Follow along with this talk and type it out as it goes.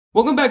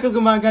Welcome back to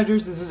LEGO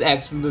Minecrafters, this is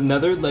X with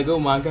another LEGO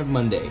Minecraft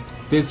Monday.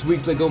 This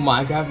week's LEGO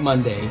Minecraft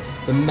Monday,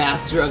 the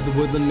master of the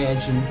Woodland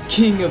Mansion,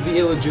 king of the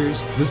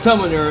Illagers, the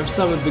summoner of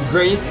some of the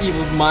greatest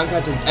evils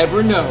Minecraft has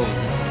ever known,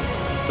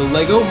 the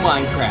LEGO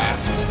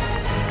Minecraft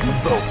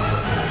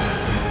Evoker.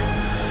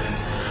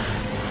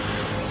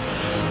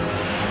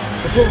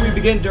 Before we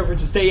begin, don't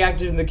forget to stay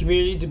active in the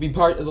community to be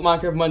part of the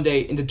Minecraft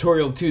Monday and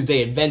Tutorial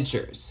Tuesday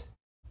adventures.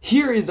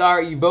 Here is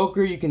our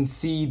Evoker. You can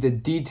see the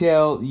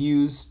detail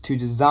used to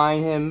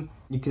design him.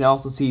 You can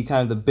also see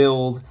kind of the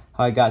build,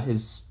 how I got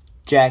his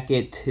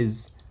jacket,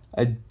 his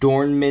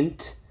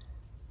adornment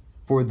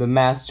for the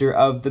master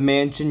of the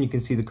mansion. You can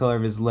see the color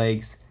of his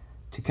legs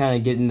to kind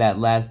of get in that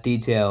last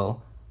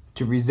detail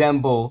to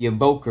resemble the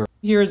Evoker.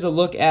 Here is a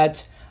look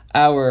at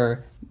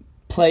our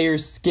player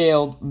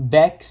scaled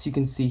Vex. You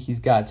can see he's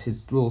got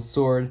his little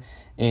sword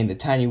and the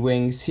tiny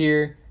wings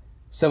here,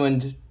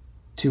 summoned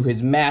to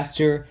his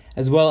master,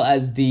 as well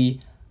as the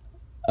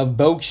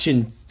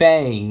Evocation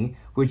Fang,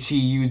 which he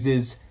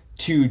uses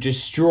to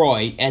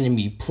destroy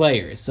enemy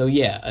players. So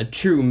yeah, a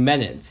true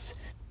menace.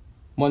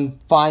 One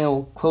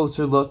final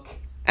closer look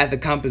at the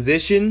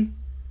composition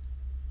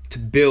to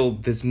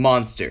build this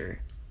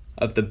monster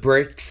of the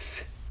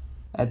bricks,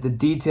 at the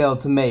detail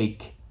to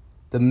make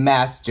the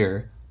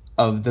master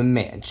of the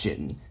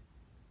mansion.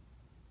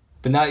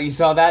 But now that you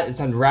saw that, it's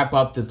time to wrap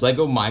up this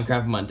LEGO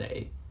Minecraft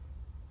Monday.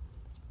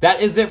 That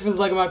is it for this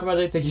LEGO Minecraft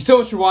Monday. Thank you so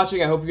much for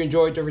watching. I hope you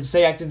enjoyed. Don't forget to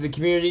stay active in the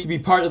community to be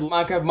part of the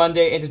Minecraft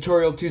Monday and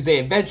Tutorial Tuesday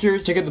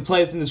adventures. Check out the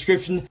playlist in the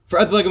description for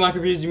other LEGO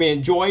Minecraft videos you may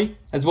enjoy,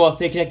 as well as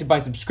stay connected by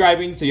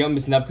subscribing so you don't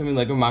miss an upcoming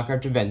LEGO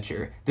Minecraft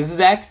adventure. This is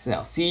X, and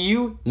I'll see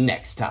you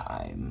next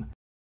time.